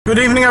Good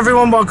evening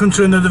everyone, welcome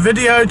to another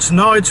video.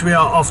 Tonight we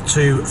are off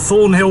to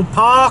Thornhill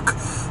Park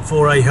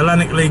for a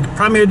Hellenic League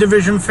Premier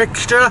Division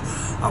fixture,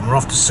 and we're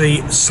off to see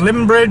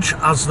Slimbridge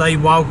as they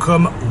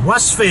welcome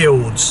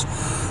Westfields.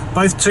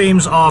 Both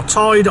teams are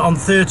tied on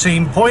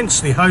 13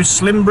 points. The hosts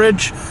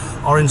Slimbridge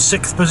are in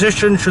 6th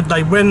position. Should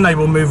they win, they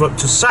will move up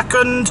to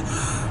 2nd.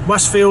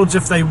 Westfields,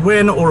 if they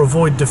win or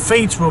avoid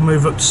defeat, will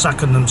move up to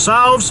 2nd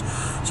themselves.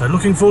 So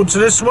looking forward to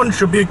this one,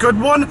 should be a good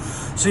one.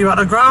 See you at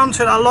the ground,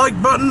 hit that like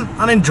button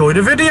and enjoy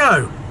the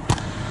video.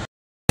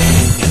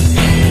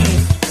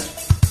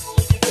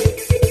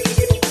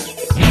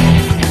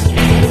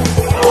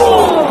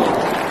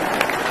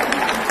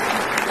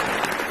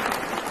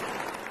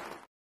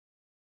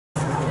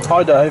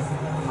 Hi Dave.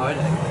 Hi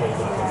Dave.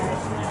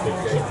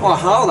 Oh,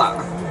 hello there.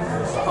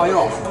 How are you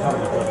all?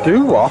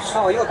 Do what?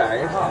 How are you,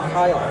 Dave?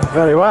 How are you all?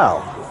 Very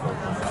well.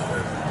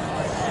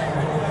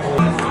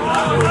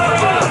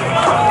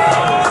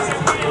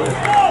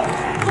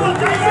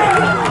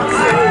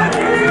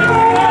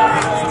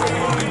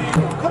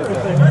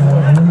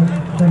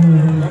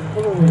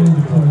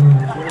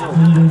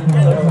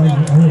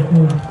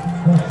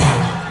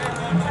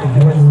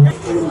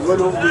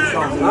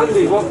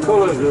 Andy, what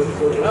colour is it?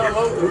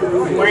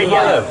 We're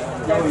yellow.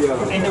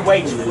 In the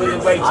waiting.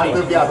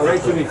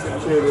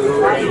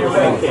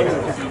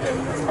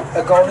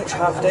 A Golnish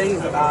half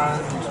Dave and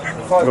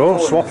 5 Oh,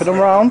 swapping them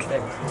round.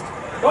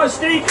 Go on,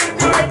 Steve.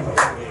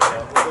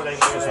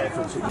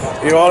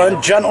 You all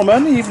right,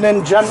 gentlemen,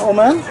 evening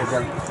gentlemen.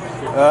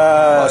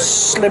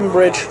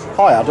 Slimbridge,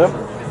 hi Adam.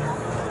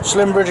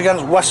 Slimbridge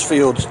against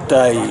Westfields,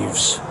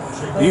 Dave's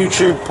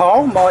YouTube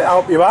poll might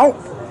help you out.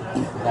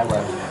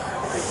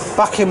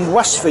 Back in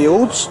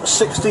Westfields,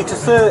 60 to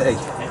 30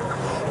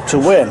 to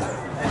win.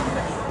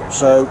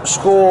 So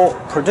score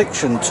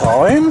prediction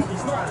time.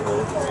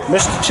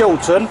 Mr.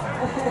 Chilton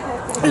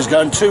is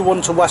going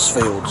 2-1 to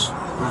Westfields.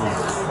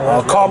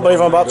 I can't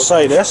believe I'm about to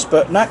say this,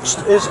 but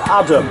next is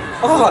Adam.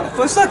 Oh,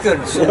 for a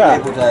second.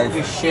 Yeah.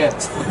 Dave.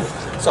 Shit.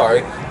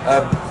 Sorry.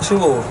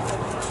 2-all.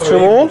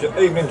 2-all.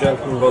 Evening,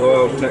 gentlemen, by the way, I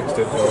was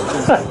texted.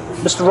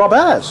 Mr. Rob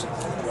Ayres.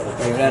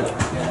 Evening.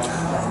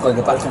 I'm going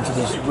to go back onto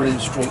this winning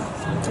streak.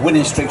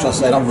 Winning streak, I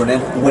said. I'm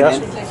winning.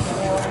 Winning. Yes.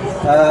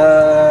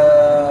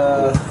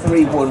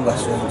 3-1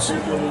 Westfields.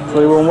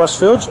 3-1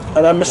 Westfields.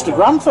 And then Mr.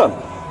 Grantham.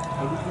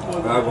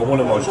 Well, one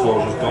of my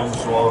scores was done,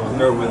 so I'll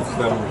go with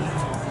my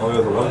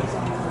other one.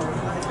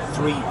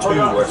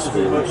 3-2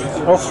 Westfields.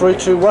 Oh,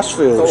 3-2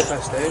 Westfields.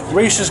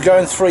 Reese is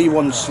going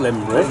 3-1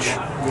 Slimbridge.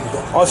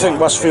 I think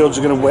Westfields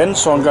are going to win,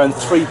 so I'm going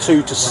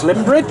 3-2 to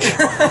Slimbridge.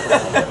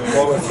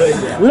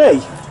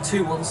 Lee?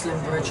 2-1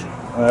 Slimbridge.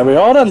 There we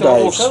are then, So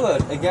all Dave.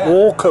 covered again.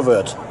 All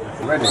covered.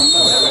 Ready?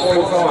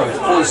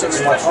 46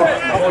 match.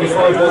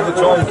 45 was the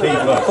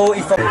timekeeper.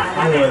 45.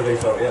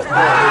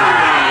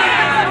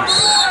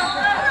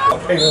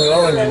 Keeping an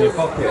orange in your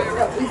pocket.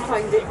 You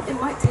find it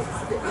might take a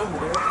bit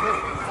longer.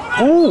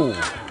 Ooh.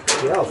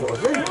 Yeah, that's what I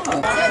think.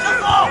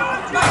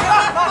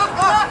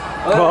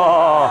 Oh.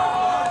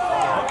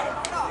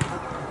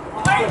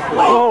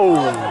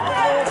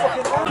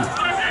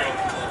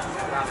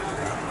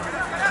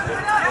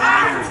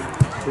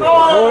 No.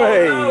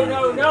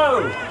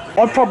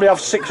 I'd probably have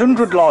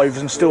 600 lives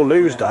and still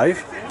lose,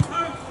 Dave.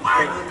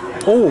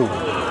 Oh.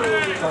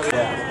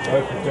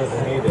 Hope it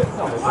doesn't need it.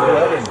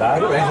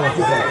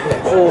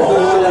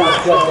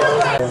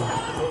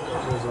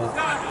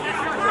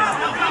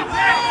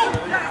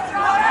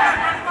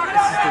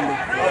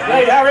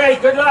 Hey, Harry,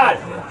 good lad.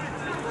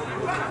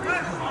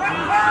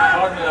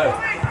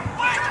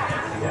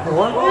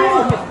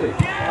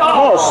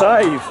 Oh,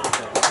 save.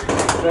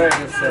 Very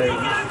good save.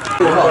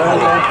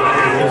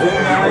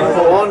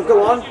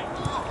 Go on.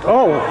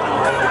 Oh.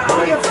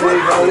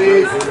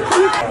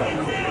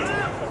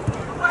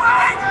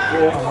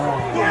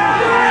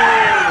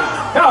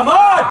 Come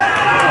on!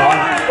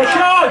 Push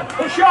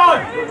on!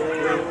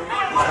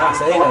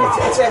 That's it.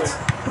 It's it.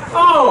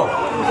 Oh!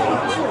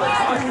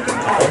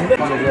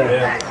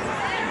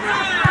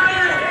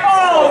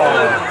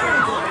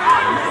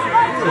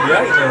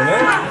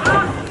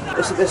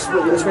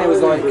 This man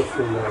was like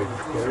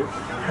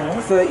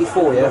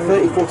 34, yeah?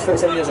 34 to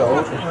 37 years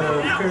old.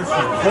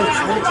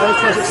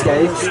 26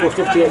 games, scored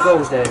 58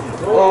 goals there.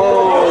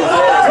 Oh!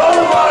 Go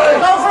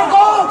for a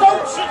goal!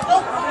 Don't sit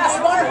up!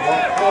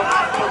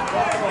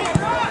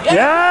 Yes!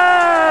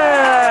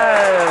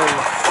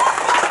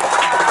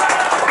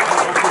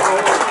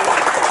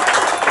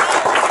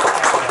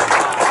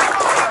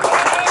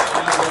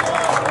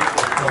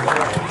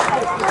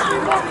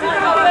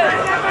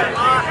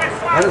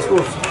 And it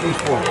scores each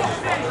point.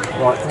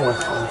 Right,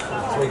 almost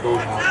 3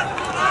 goals now.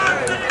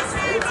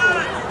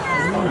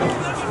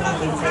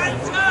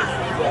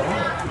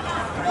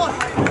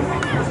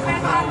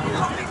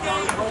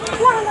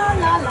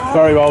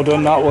 Very well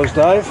done, that was,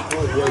 Dave.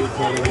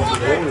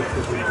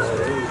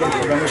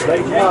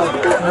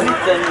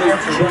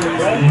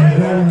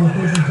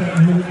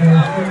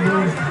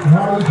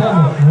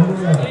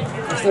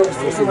 Still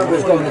remember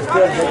his goal.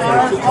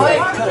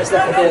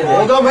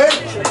 Hold on, mate.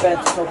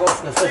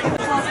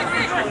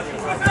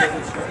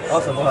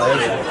 That's a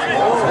nice.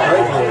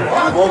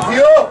 One for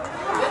you.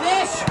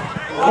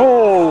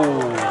 Oh!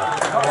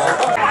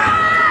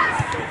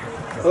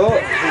 Oh,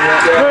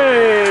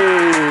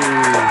 Hey!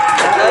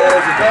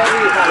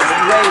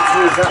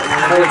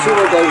 Two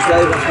more goals,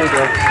 Dave. That's me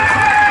done.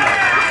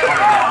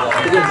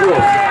 Good draw.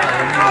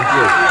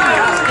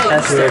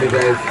 That's really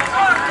Dave.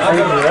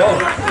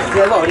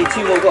 Yeah, what? I need 2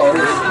 more goals.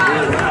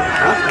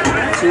 Huh?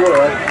 2 more,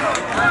 right?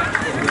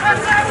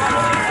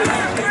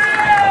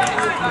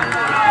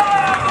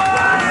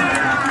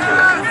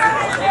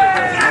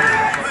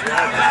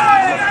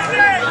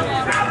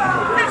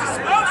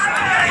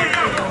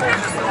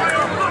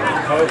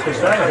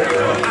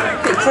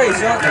 Get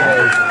crazy, aren't they?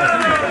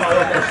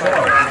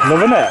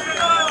 Loving it.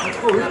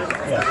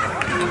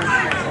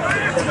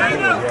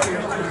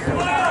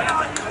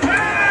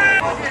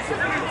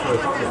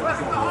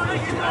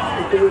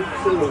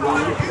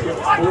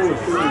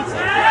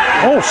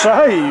 Oh,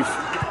 save.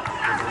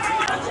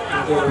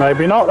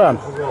 Maybe not then.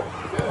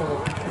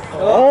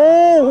 Oh!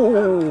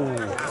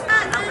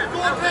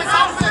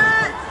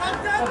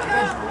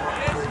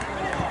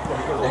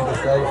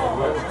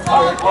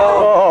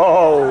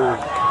 Oh!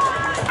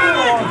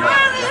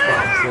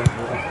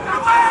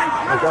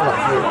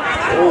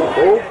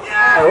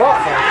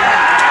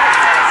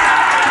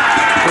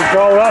 Good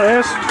goal that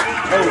is.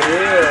 Oh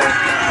yeah.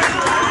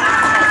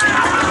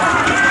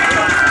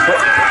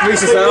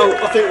 Reese is out.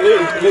 I think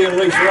Lee and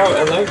Reese are out,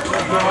 aren't they?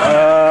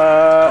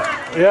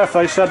 Yeah, if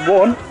they said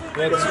one.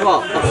 Guess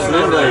what? That's the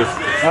name, Dave.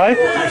 Hey?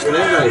 That's the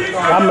name, Dave.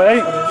 And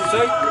me.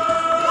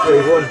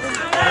 3-1.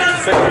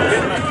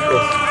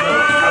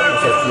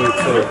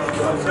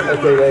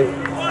 Okay, Dave.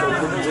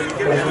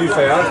 What did you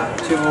say, Ad?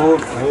 2-1.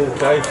 Oh,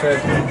 Dave said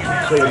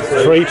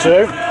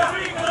 3-2.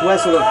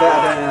 West will look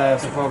better, don't they?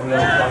 That's the problem.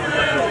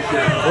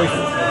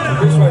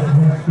 Which way?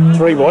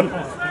 3-1.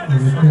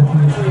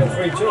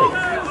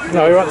 3-2.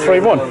 No, he went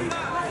 3-1.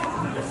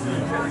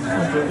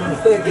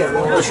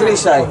 What should he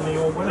say?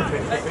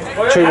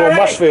 2-1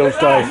 Westfields,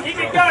 Dave.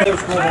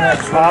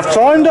 Half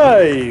time,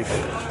 Dave.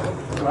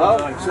 Well,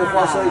 so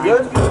far so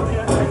good.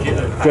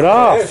 Good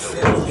half.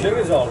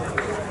 Shoes on.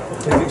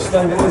 He's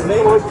extending his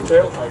knee.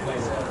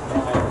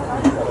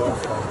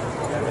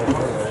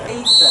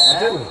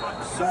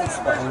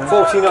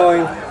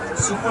 49.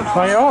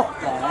 Hang on.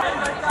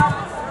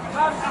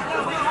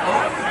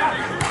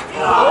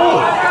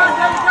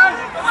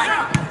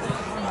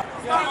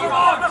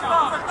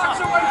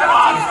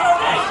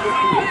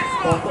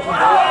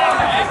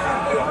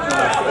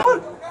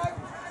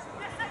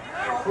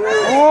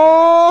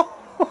 Oh!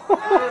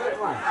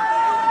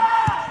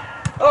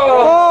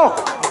 Oh!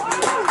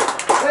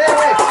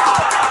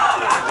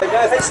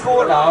 If they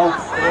score now,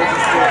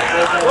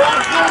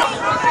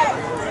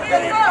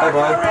 bye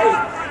bye.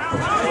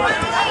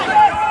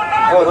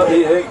 Oh, not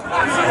eating.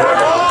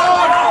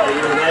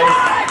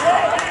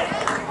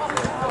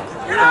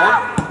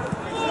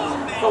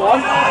 Go on.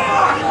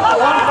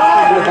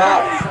 Look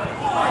out.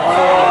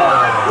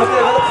 Look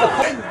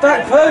at the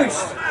back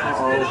post.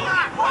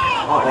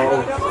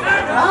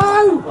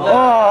 Oh!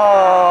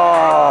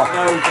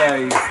 No,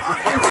 Dave.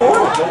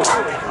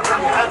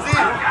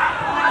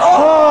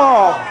 Oh!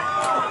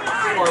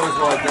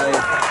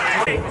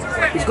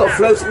 He's got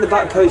floats in the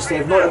back post,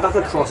 Dave, not the back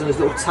across, and his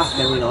little tap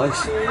very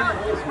nice.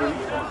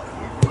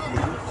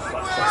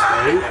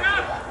 Dave.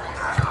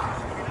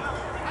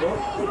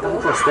 Back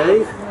across,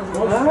 Dave.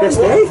 Yes,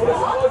 Dave.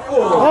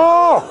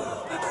 Oh!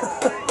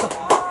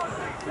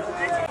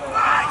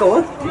 Go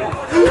on.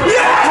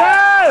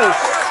 Yes!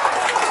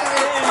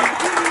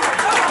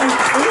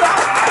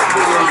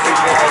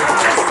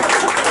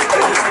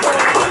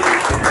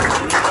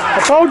 I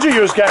told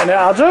you was getting it,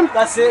 Adam.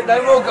 That's it,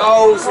 no more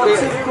goals. Back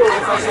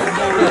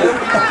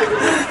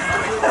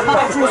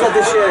towards like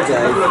this year,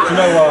 Dave. Do you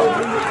know what?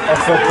 I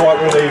feel quite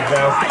relieved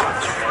now.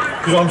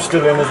 Because I'm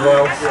still in as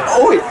well.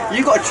 Oh,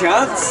 you got a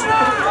chance.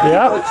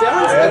 Yeah. A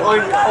chance? Yeah. I'm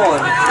on.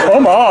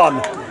 Come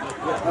on.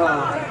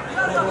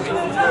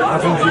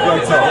 Happens you go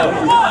top.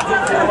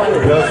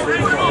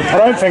 I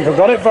don't think I've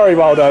got it very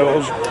well though. It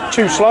was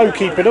too slow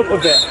keeping up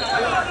with it.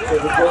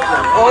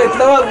 Oh, it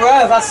blew up,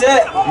 Rev, that's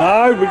it.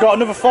 No, we got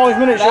another 5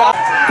 minutes yet.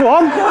 Go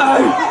on.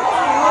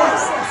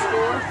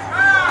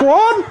 Go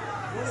on.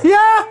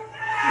 Yeah.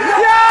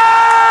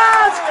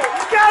 Yes!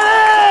 Get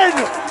in!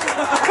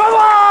 Come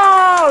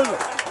on!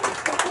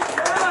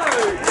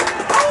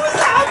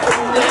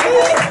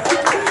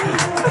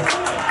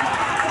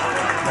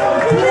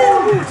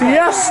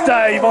 Yes,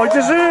 Dave, I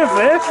deserve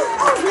this.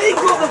 He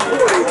got the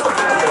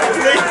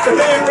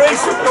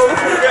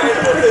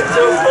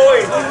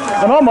point.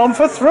 And I'm on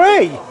for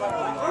 3.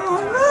 Oh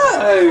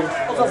no!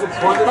 That's a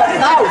point of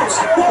that out.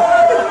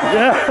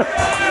 Yeah.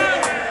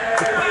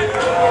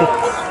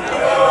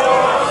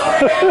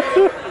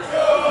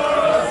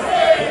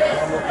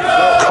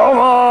 Come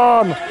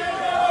on!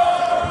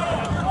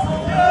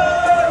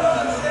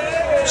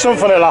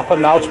 Something will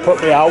happen now to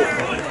put me out.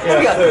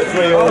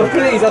 Oh,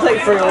 please, I'll take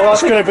 3-all.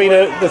 It's going to be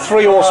the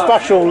 3-all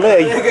special,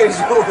 Lee. Here goes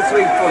all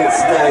 3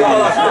 points today.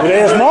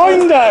 There's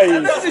mine,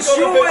 Dave. That's the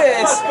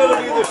shortest. That's going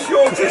to be the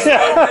shortest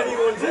one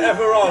anyone's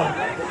ever on.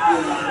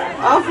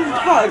 Oh, for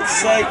fuck's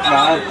sake,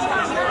 man.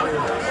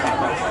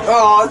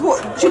 Oh,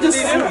 what? She just...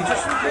 He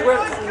just went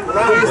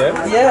round him.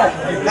 Yeah,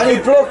 and he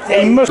blocked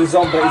it. He's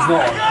on, but he's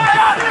not on.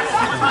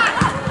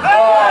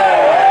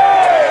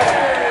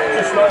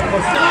 Just like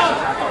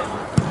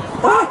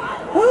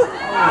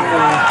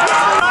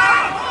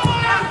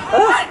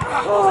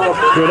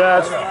Good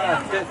ad.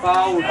 Get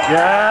fouled.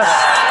 Yes.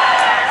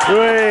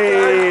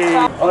 Whee.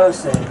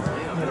 Honestly.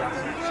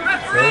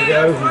 there you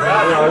go.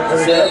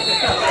 That's it.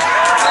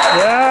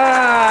 Yeah.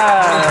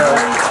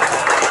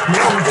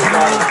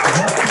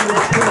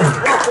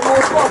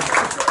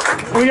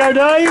 Here we go,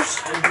 Dave.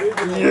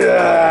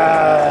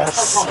 Yes.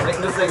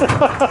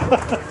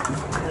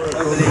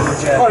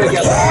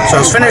 So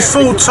it's finished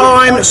full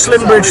time.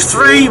 Slimbridge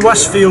 3,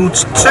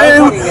 Westfields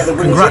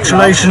 2.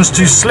 Congratulations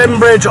to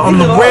Slimbridge on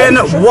the win.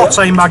 What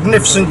a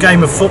magnificent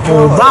game of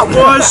football that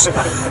was.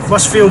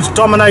 Westfields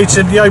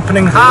dominated the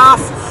opening half.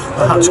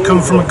 They had to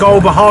come from a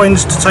goal behind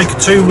to take a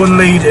 2-1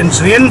 lead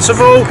into the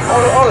interval.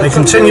 They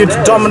continued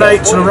to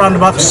dominate till around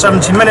about the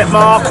 70-minute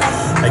mark.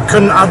 They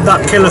couldn't add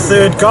that killer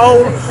third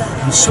goal.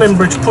 And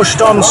Slimbridge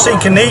pushed on,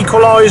 seeking the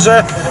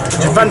equaliser,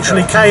 which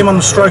eventually came on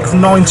the stroke of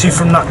 90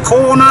 from that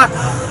corner.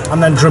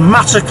 And then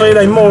dramatically,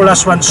 they more or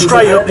less went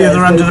straight up the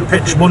other end of the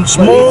pitch once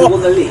more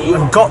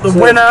and got the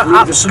winner.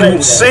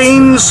 Absolute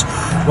scenes.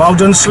 Well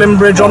done,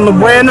 Slimbridge, on the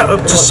win,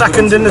 up to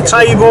second in the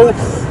table.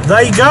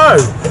 There you go.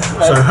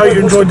 So hope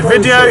you enjoyed the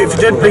video. If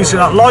you did, please hit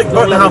that like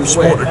button, help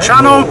support the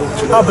channel,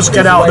 help us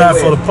get out there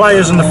for the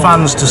players and the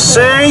fans to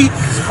see.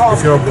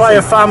 If you're a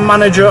player, fan,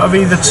 manager of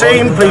either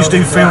team, please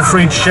do feel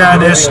free to share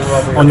this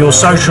on your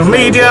social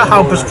media.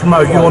 Help us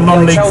promote your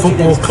non-league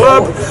football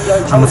club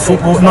and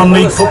the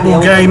non-league football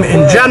game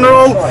in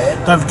general.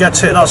 Don't forget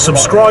to hit that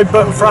subscribe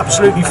button for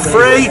absolutely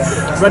free.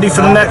 Ready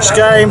for the next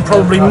game,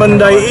 probably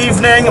Monday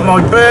evening, my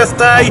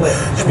birthday.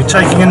 Should be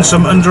taking in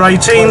some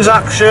under-18s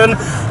action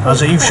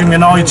as Evesham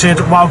United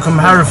welcome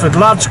Hereford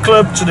Lads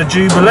Club to the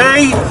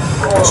Jubilee.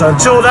 So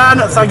until then,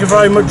 thank you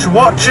very much for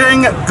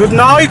watching. Good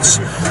night.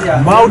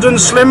 Well done,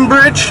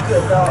 Slimbridge.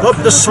 Up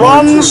the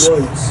Swans.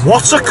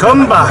 What a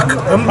comeback.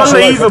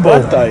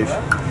 Unbelievable.